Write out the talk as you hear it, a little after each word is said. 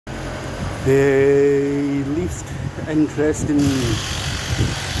The least interesting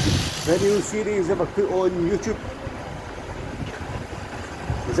video series ever put on YouTube.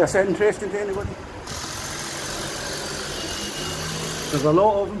 Is this interesting to anybody? There's a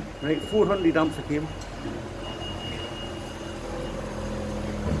lot of them, right? 400 amps a cable.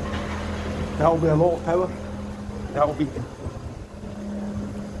 That'll be a lot of power. That'll be.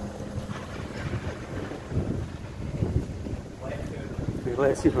 Okay,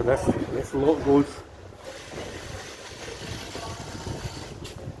 let's see where this lot goes.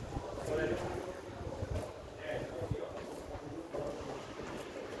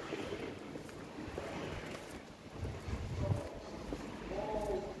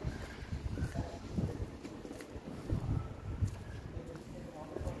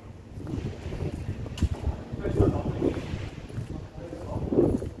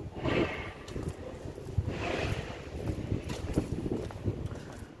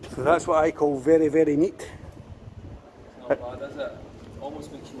 So that's what I call very, very neat. It's not bad, is it?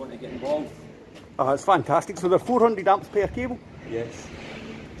 Almost makes you want to get involved. It's fantastic. So they're 400 amps per cable? Yes.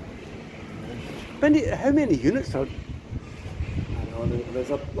 How many units are? I know, there's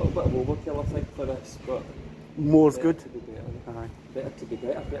a little bit of overkill I think for this, but more's good. To be better. Aye. Better to be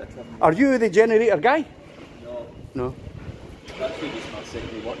better, better to have. Are you the generator guy? No. No. That's really just my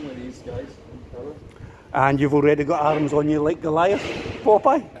second working with these guys. And you've already got arms on you like Goliath,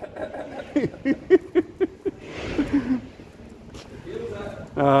 Popeye?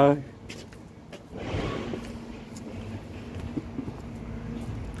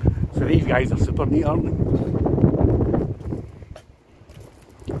 So these guys are super neat, aren't they?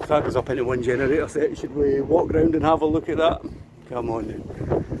 If that goes up into one generator set, should we walk around and have a look at that? Come on then.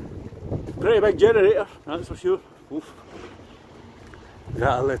 Pretty big generator, that's for sure. Oof.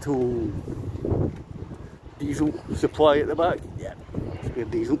 Got a little diesel supply at the back. Yeah, spare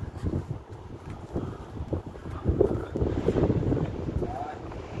diesel.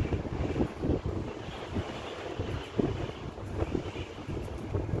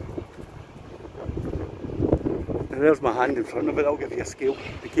 And there's my hand in front of it, I'll give you a scale.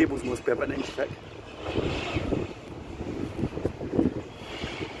 The cable's must be about an inch thick.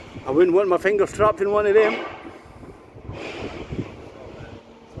 I wouldn't want my fingers trapped in one of them.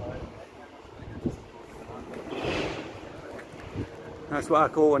 That's what I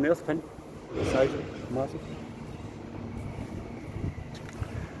call an earth pin. The size of it, massive.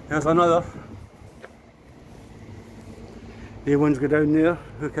 There's another. The ones go down there,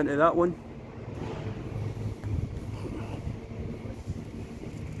 hook into that one.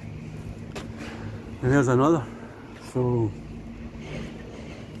 And there's another. So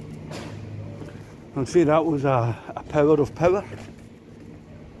I'll say that was a power of power.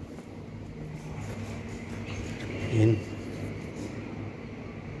 And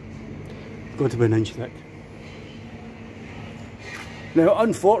got to be an inch thick. Now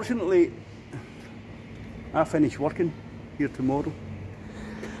unfortunately I finish working here tomorrow,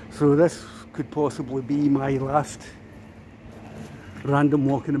 so this could possibly be my last random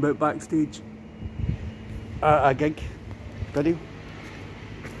walking about backstage at a gig video.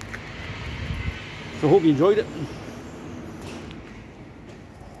 So hope you enjoyed it.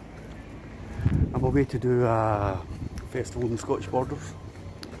 I'm away to do a festival in Scottish Borders.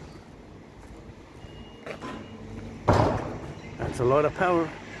 That's a lot of power.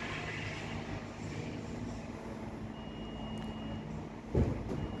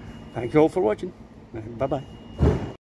 Thank you all for watching. Bye bye.